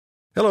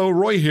Hello,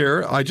 Roy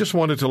here. I just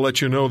wanted to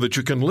let you know that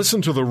you can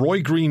listen to The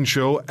Roy Green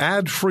Show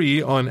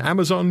ad-free on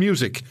Amazon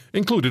Music,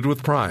 included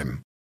with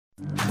Prime.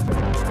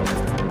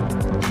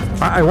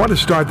 I want to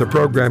start the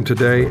program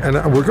today, and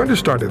we're going to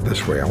start it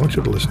this way. I want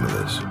you to listen to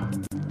this.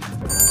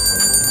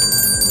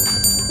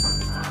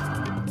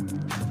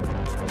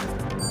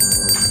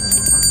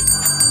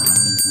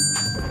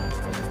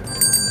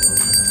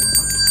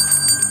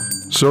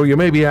 So you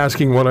may be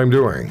asking what I'm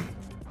doing.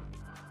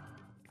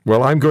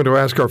 Well, I'm going to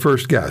ask our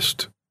first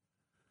guest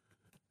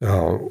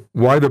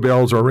why the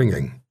bells are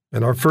ringing.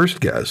 And our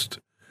first guest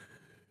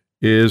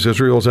is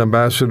Israel's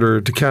ambassador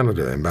to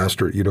Canada,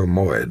 Ambassador Iddo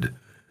Moed,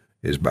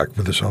 is back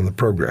with us on the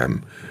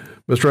program.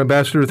 Mr.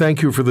 Ambassador,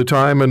 thank you for the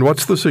time. And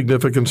what's the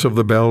significance of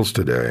the bells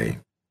today?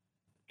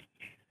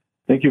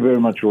 Thank you very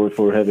much, Roy,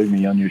 for having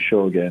me on your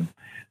show again.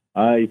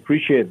 I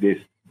appreciate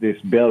this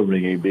bell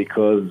ringing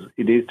because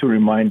it is to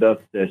remind us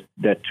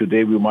that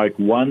today we mark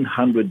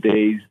 100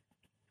 days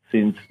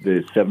since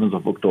the 7th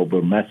of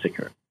October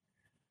massacre.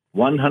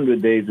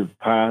 100 days have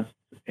passed,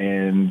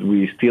 and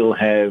we still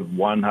have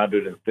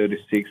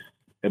 136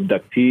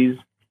 abductees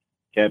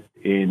kept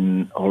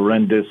in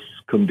horrendous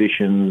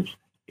conditions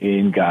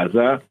in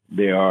Gaza.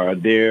 They are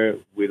there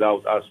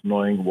without us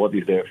knowing what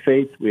is their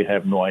fate. We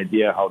have no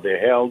idea how they're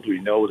held. We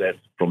know that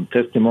from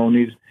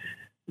testimonies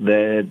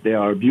that they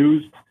are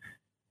abused.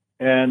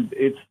 And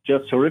it's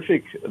just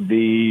horrific.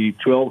 The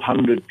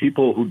 1,200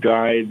 people who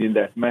died in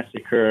that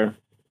massacre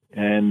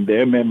and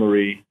their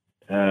memory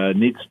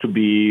needs to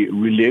be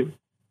relived.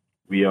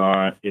 We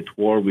are at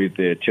war with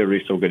a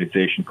terrorist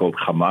organization called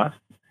Hamas.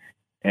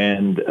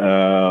 And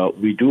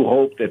we do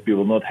hope that we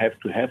will not have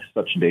to have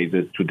such days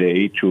as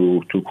today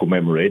to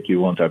commemorate. We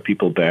want our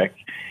people back,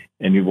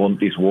 and we want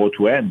this war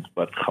to end.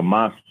 But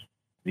Hamas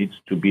needs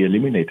to be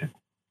eliminated.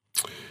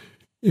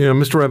 Yeah,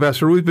 Mr.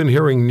 Ambassador, we've been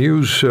hearing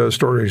news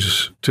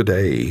stories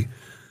today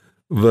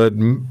that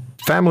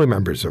family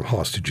members of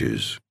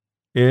hostages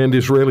and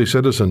Israeli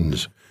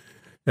citizens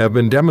have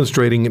been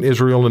demonstrating in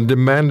Israel and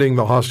demanding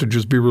the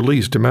hostages be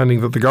released,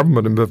 demanding that the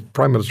government and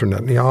Prime Minister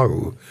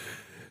Netanyahu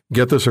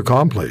get this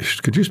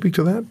accomplished. Could you speak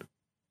to that?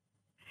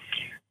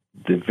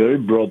 The very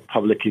broad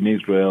public in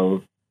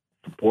Israel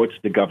supports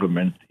the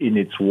government in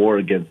its war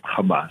against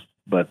Hamas.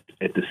 But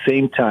at the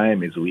same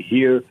time, as we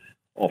hear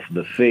of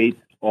the fate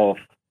of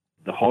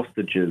the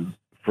hostages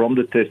from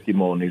the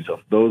testimonies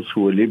of those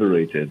who were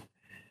liberated,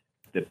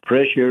 the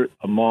pressure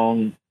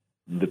among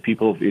the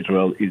people of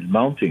Israel is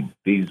mounting.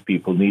 These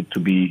people need to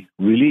be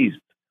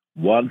released.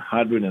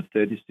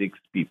 136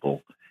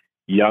 people,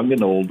 young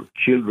and old,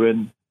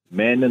 children,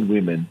 men and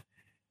women,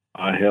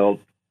 are held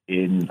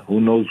in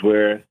who knows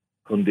where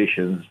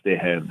conditions. They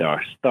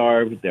are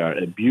starved, they are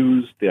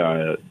abused,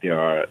 there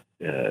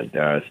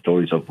are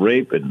stories of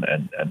rape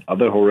and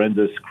other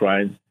horrendous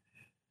crimes.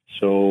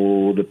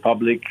 So the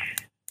public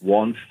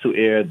wants to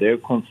air their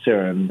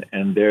concern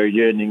and their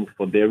yearning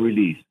for their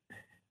release.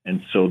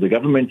 And so the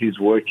government is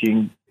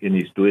working and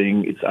is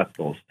doing its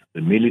utmost. The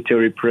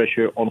military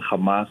pressure on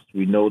Hamas,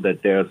 we know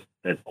that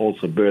that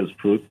also bears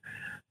fruit,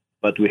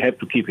 but we have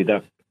to keep it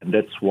up. And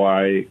that's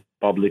why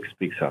public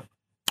speaks up.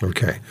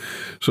 Okay.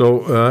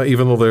 So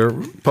even though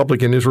the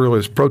public in Israel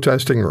is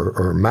protesting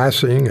or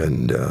massing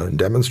and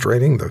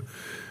demonstrating,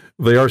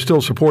 they are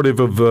still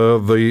supportive of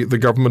the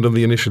government and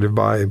the initiative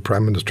by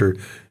Prime Minister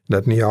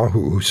Netanyahu,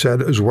 who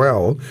said as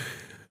well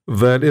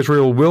that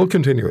Israel will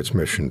continue its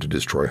mission to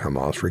destroy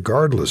Hamas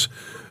regardless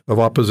of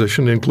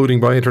opposition,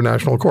 including by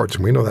international courts.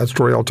 And we know that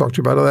story. I'll talk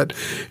to you about that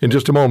in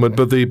just a moment.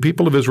 But the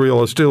people of Israel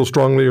are still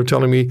strongly behind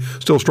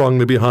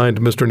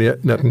Mr.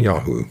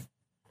 Netanyahu.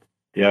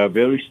 They are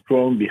very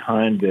strong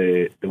behind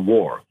the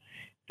war.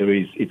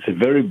 It's a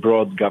very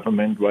broad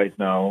government right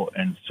now,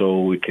 and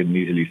so we can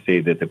easily say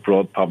that the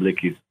broad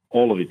public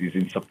all of it is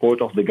in support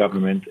of the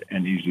government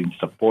and is in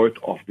support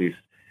of this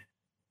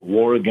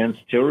war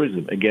against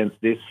terrorism, against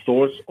this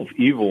source of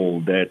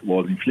evil that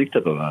was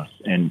inflicted on us.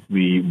 And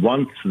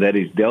once that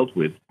is dealt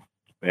with,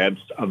 perhaps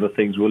other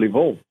things will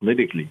evolve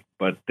politically.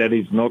 But that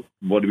is not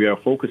what we are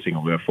focusing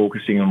on. We are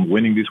focusing on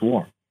winning this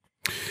war.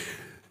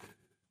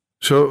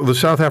 So the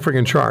South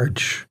African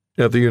charge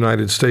at the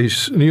United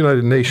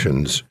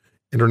Nations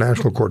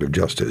International Court of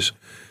Justice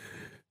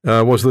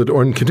was that,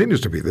 and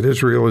continues to be, that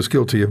Israel is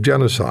guilty of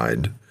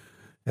genocide.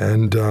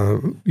 And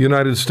the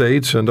United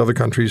States and other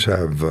countries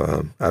have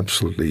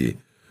absolutely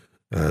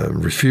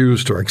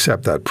refused to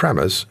accept that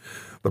premise.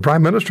 The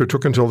Prime Minister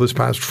took until this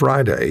past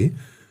Friday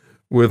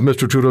with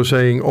Mr. Trudeau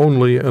saying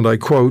only, and I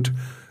quote,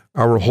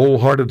 "Our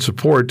wholehearted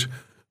support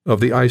of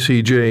the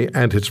ICJ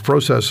and its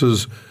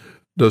processes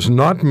does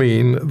not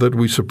mean that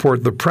we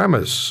support the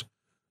premise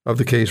of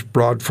the case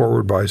brought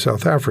forward by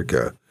South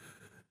Africa."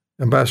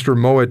 Ambassador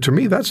Moed, to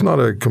me, that's not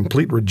a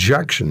complete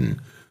rejection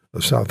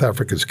of South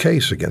Africa's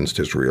case against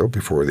Israel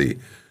before the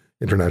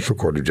International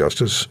Court of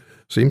Justice.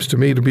 Seems to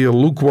me to be a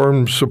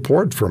lukewarm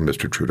support from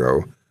Mr.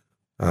 Trudeau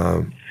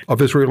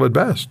of Israel at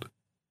best.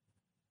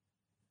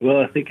 Well,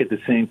 I think at the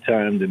same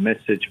time, the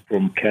message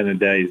from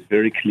Canada is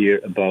very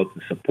clear about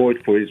the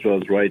support for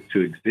Israel's right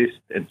to exist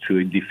and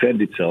to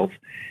defend itself.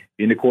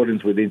 in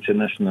accordance with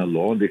international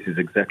law. This is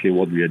exactly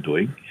what we are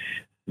doing.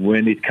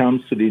 When it comes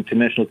to the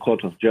International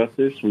Court of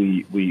Justice,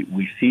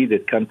 we see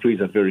that countries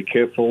are very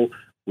careful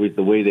with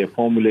the way they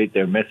formulate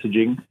their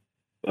messaging,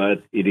 but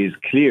it is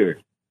clear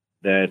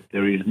that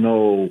there is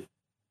no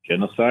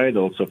genocide.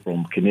 Also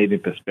from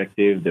Canadian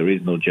perspective, there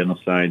is no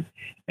genocide.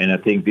 And I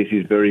think this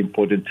is very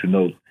important to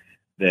note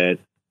that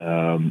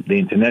the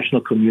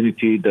international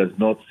community does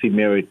not see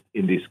merit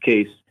in this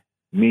case,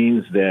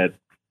 means that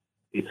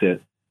it's a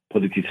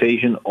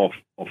politicization of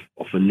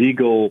a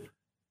legal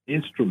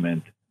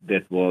instrument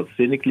that was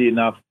cynically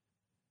enough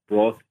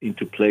brought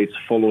into place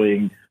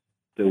following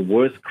the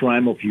worst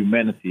crime of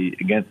humanity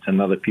against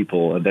another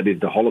people, and that is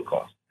the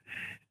Holocaust.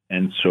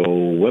 And so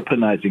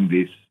weaponizing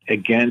this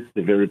against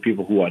the very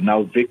people who are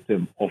now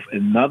victims of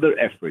another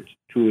effort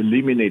to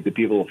eliminate the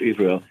people of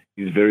Israel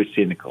is very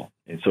cynical.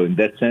 And so in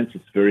that sense,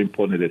 it's very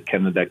important that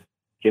Canada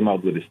came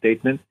out with a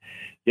statement.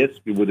 Yes,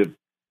 we would have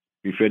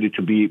preferred it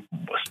to be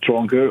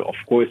stronger. Of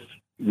course,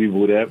 we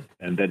would have,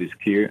 and that is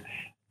clear.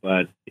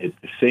 But at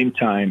the same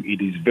time, it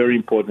is very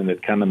important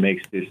that Canada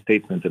makes this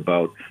statement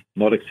about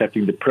not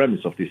accepting the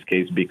premise of this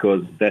case,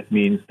 because that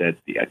means that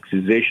the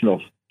accusation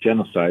of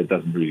genocide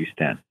doesn't really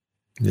stand.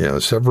 Yeah,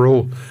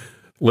 several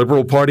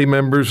Liberal Party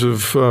members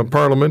of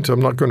Parliament.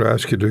 I'm not going to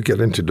ask you to get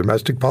into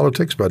domestic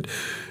politics, but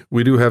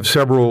we do have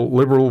several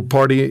Liberal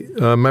Party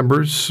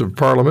members of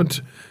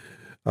Parliament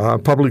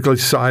publicly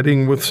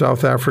siding with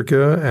South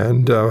Africa,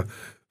 and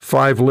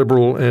 5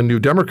 Liberal and New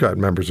Democrat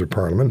members of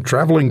Parliament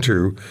traveling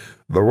to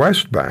the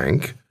West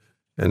Bank,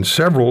 and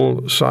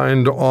several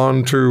signed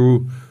on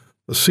to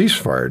the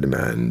ceasefire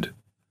demand.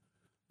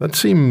 That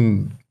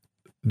seemed...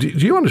 Do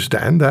you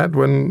understand that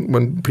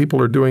when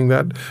people are doing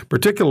that,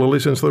 particularly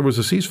since there was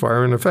a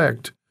ceasefire in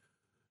effect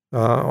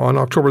on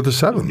October the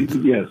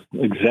 7th? Yes,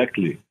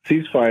 exactly.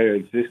 Ceasefire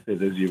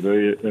existed, as you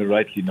very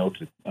rightly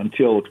noted,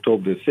 until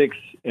October 6th,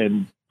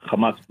 and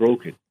Hamas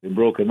broke it. They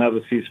broke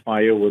another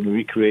ceasefire when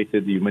we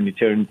created the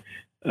humanitarian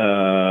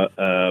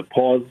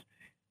pause,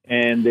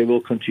 and they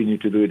will continue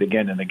to do it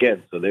again and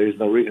again. So there is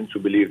no reason to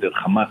believe that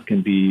Hamas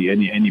can be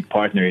any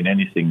partner in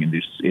anything in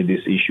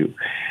this issue.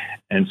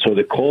 And so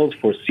the calls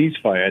for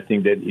ceasefire, I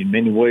think that in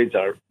many ways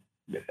are,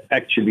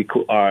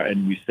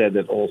 and we said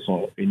that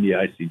also in the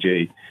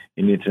ICJ,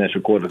 in the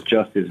International Court of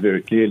Justice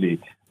very clearly,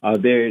 are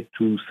there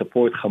to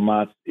support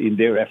Hamas in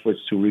their efforts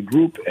to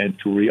regroup and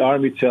to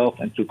rearm itself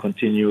and to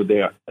continue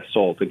their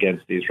assault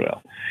against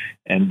Israel.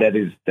 And that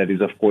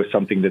is, of course,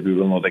 something that we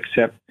will not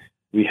accept.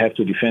 We have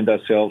to defend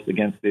ourselves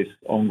against this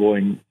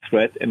ongoing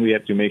threat, and we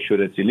have to make sure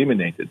that's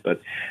eliminated.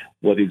 But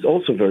what is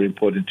also very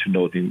important to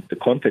note in the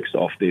context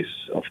of this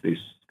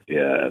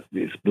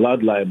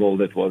blood libel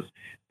that was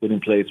put in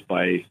place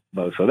by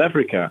South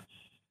Africa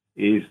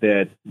is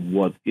that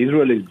what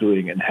Israel is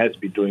doing and has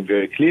been doing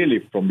very clearly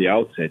from the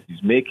outset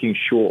is making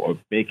sure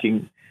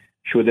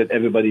that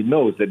everybody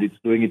knows that it's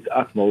doing its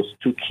utmost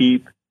to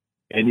keep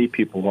any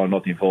people who are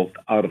not involved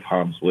out of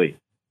harm's way.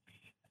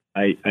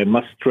 I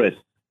must stress,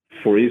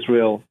 for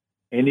Israel,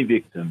 any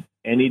victim,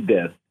 any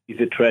death is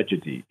a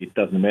tragedy. It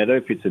doesn't matter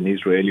if it's an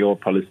Israeli or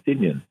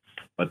Palestinian.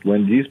 But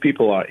when these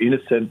people are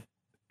innocent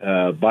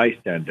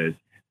bystanders,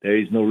 there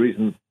is no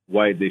reason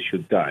why they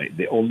should die.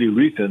 The only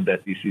reason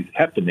that this is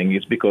happening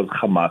is because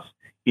Hamas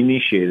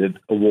initiated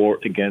a war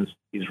against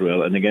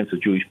Israel and against the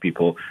Jewish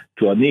people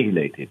to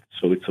annihilate it.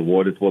 So it's a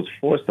war that was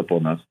forced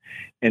upon us,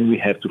 and we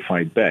have to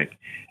fight back.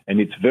 And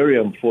it's very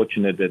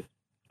unfortunate that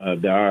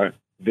there are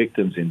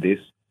victims in this.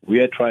 We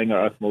are trying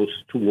our utmost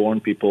to warn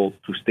people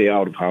to stay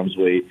out of harm's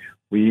way.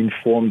 We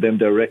inform them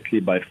directly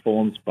by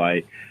phones,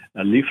 by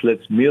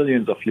leaflets,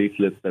 millions of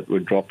leaflets that were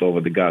dropped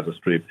over the Gaza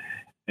Strip,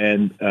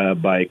 and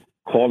by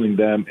calling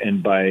them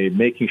and by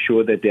making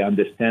sure that they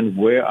understand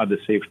where are the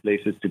safe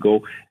places to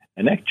go.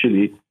 And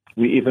actually,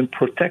 we even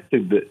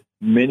protected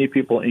many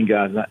people in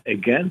Gaza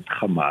against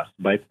Hamas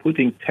by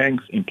putting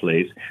tanks in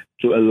place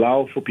to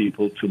allow for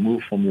people to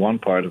move from one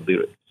part of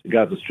the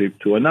Gaza Strip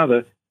to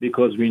another,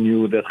 because we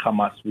knew that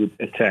Hamas would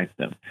attack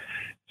them.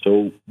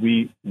 So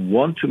we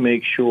want to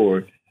make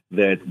sure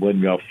that when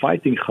we are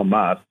fighting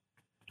Hamas,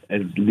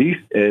 at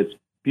least as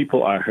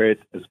people are hurt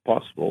as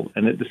possible,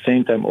 and at the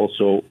same time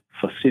also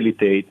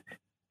facilitate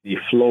the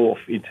flow of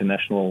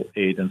international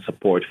aid and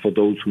support for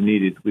those who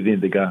need it within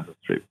the Gaza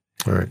Strip.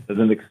 All right. It's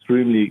an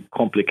extremely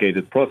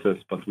complicated process,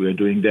 but we are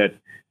doing that.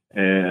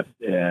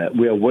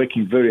 We are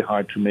working very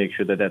hard to make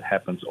sure that that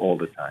happens all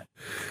the time.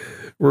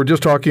 We're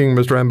just talking,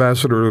 Mr.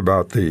 Ambassador,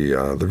 about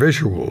the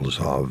visuals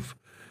of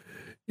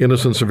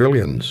innocent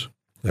civilians,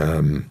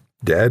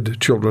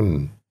 dead,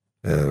 children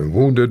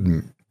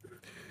wounded,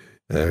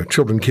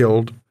 children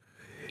killed.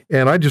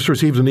 And I just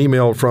received an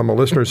email from a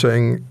listener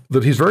saying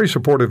that he's very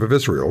supportive of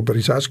Israel, but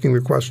he's asking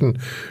the question,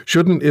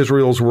 shouldn't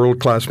Israel's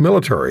world-class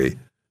military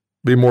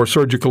be more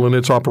surgical in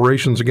its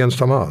operations against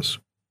Hamas?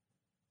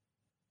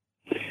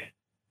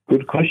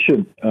 Good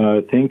question. I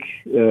think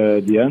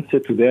the answer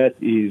to that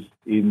is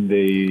in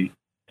the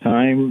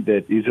time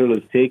that Israel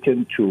has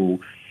taken to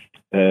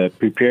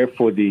prepare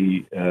for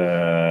the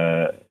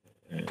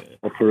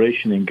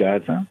operation in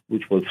Gaza,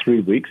 which was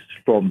 3 weeks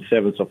from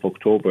 7th of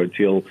October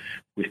until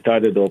we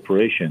started the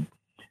operation.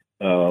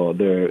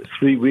 The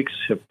 3 weeks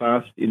have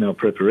passed in our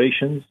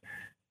preparations.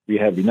 We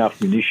have enough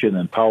munition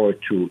and power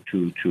to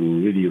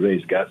really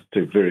raise Gaza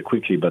very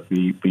quickly, but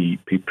we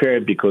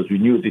prepared because we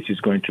knew this is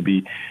going to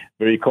be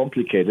very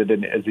complicated.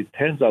 And as it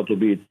turns out to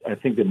be, I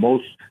think the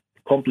most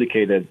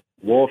complicated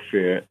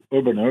warfare,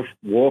 urban earth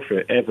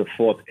warfare ever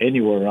fought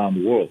anywhere around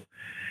the world.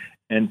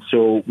 And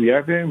so we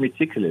are very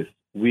meticulous.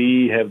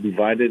 We have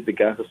divided the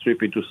Gaza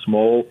Strip into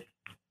small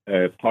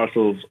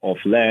parcels of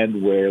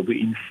land where we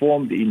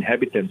inform the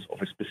inhabitants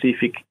of a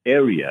specific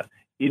area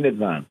in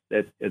advance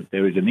that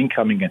there is an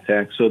incoming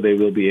attack, so they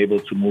will be able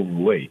to move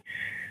away.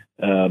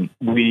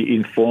 We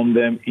inform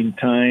them in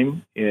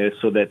time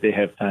so that they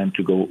have time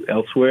to go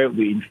elsewhere.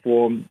 We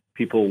inform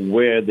people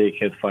where they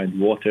can find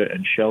water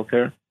and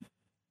shelter.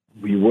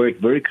 We work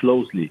very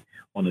closely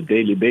on a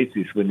daily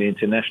basis with the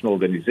international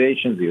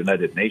organizations, the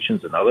United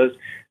Nations and others,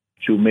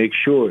 to make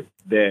sure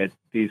that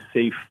these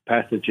safe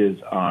passages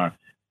are,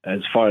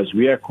 as far as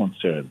we are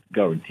concerned,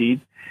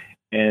 guaranteed.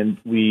 And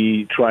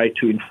we try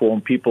to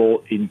inform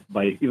people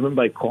even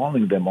by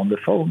calling them on the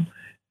phone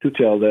to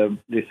tell them,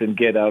 listen,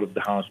 get out of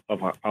the house,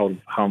 out of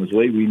harm's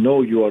way. We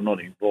know you are not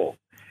involved.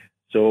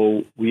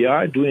 So we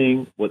are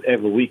doing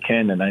whatever we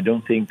can, and I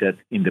don't think that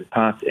in the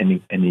past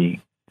any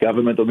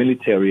government or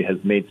military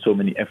has made so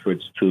many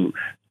efforts to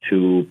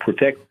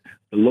protect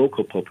the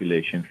local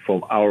population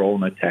from our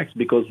own attacks,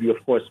 because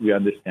we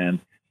understand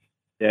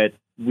that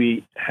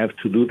we have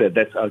to do that.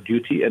 That's our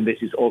duty, and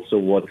this is also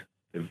what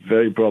the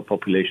very broad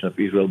population of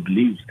Israel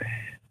believes.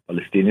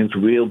 Palestinians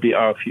will be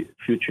our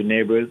future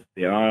neighbors.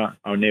 They are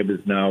our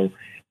neighbors now,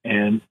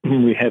 and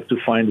we have to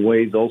find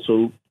ways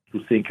also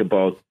to think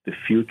about the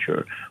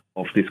future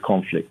of this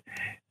conflict.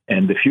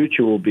 And the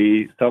future will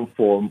be some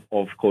form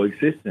of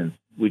coexistence,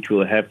 which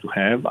we'll have to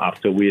have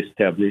after we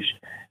establish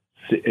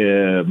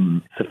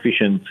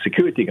sufficient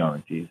security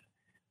guarantees.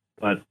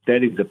 But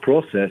that is the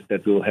process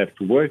that we'll have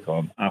to work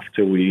on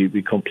after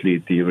we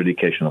complete the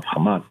eradication of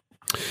Hamas.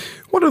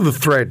 What are the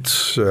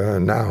threats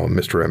now,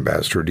 Mr.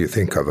 Ambassador, do you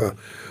think, of a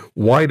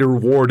wider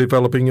war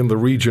developing in the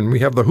region? We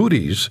have the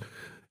Houthis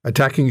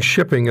attacking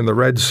shipping in the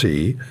Red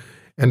Sea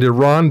and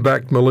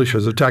Iran-backed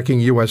militias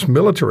attacking U.S.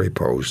 military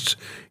posts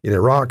in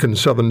Iraq and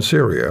southern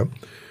Syria,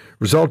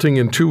 resulting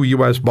in 2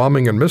 U.S.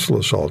 bombing and missile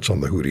assaults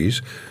on the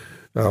Houthis.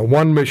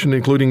 One mission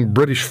including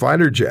British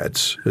fighter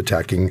jets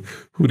attacking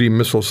Houthi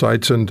missile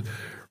sites and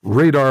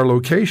radar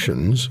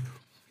locations.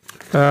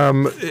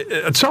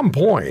 At some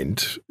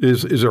point,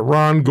 is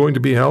Iran going to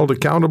be held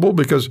accountable?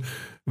 Because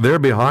they're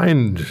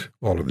behind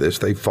all of this.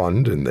 They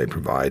fund and they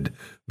provide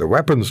the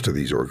weapons to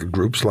these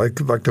groups like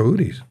the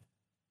Houthis.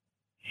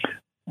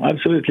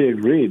 Absolutely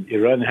agreed.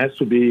 Iran has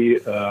to be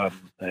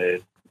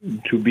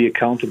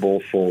accountable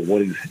for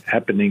what is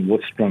happening,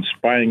 what's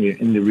transpiring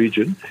in the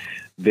region.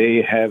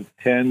 They have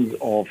tens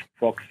of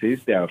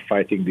proxies they are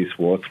fighting this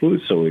war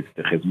through. So it's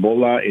the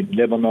Hezbollah in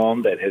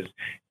Lebanon that has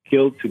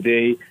killed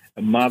today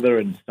a mother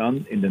and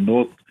son in the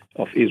north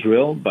of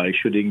Israel by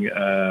shooting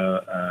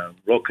a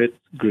rocket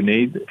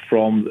grenade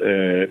from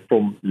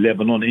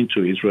Lebanon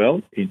into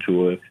Israel,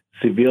 into a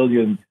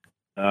civilian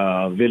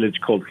village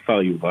called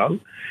Kfar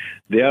Yuval.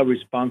 They are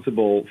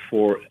responsible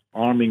for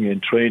arming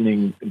and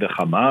training the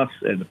Hamas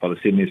and the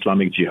Palestinian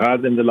Islamic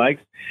Jihad and the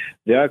likes.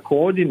 They are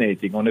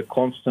coordinating on a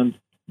constant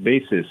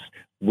basis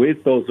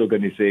with those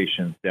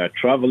organizations. They are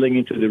traveling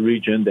into the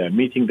region. They are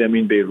meeting them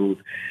in Beirut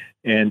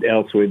and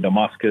elsewhere in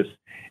Damascus.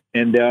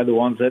 And they are the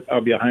ones that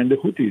are behind the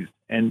Houthis.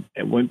 And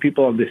when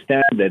people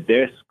understand that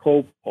their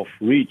scope of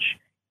reach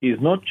is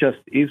not just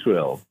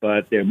Israel,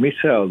 but their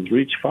missiles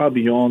reach far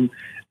beyond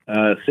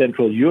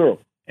Central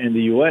Europe and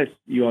the U.S.,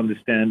 you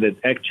understand that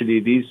actually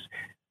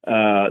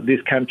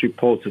this country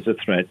poses a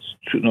threat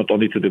to not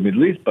only to the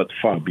Middle East, but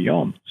far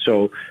beyond.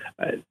 So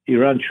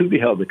Iran should be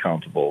held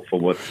accountable for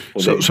what.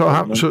 So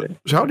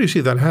how do you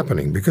see that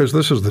happening? Because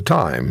this is the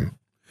time.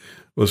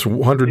 This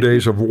 100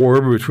 days of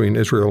war between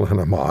Israel and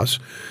Hamas.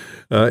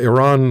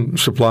 Iran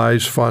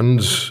supplies,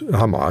 funds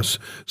Hamas,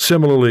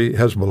 similarly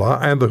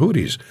Hezbollah and the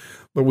Houthis.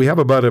 But we have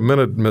about a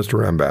minute,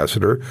 Mr.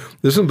 Ambassador.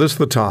 Isn't this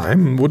the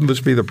time? Wouldn't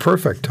this be the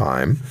perfect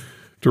time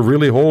to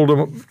really hold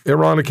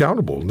Iran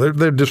accountable?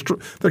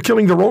 They're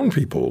killing their own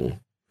people.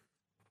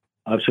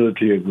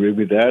 Absolutely agree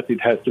with that.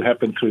 It has to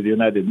happen through the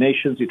United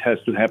Nations. It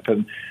has to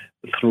happen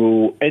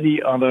through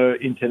any other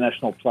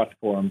international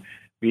platform,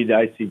 be it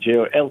ICJ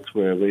or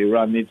elsewhere, where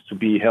Iran needs to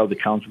be held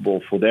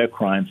accountable for their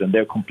crimes and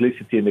their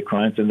complicity in the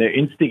crimes and their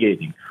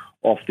instigating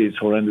of these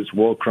horrendous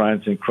war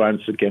crimes and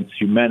crimes against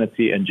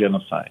humanity and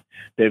genocide.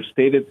 They've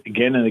stated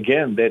again and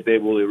again that they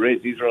will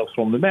erase Israel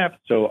from the map.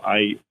 So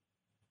I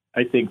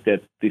think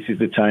that this is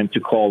the time to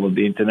call on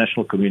the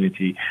international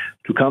community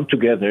to come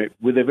together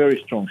with a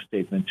very strong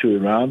statement to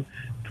Iran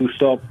to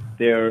stop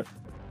their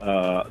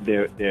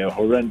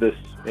horrendous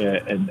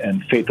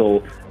and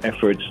fatal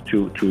efforts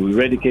to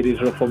eradicate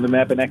Israel from the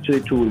map and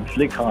actually to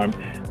inflict harm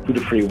to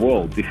the free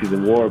world. This is a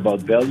war about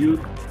values,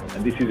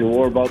 and this is a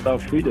war about our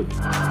freedom.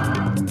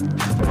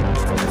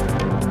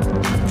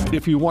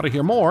 If you want to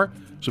hear more,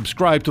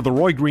 subscribe to The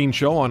Roy Green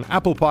Show on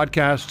Apple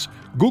Podcasts,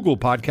 Google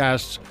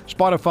Podcasts,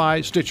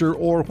 Spotify, Stitcher,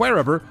 or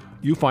wherever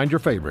you find your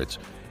favorites.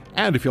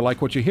 And if you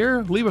like what you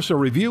hear, leave us a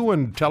review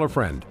and tell a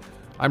friend.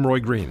 I'm Roy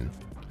Green.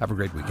 Have a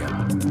great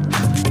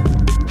weekend.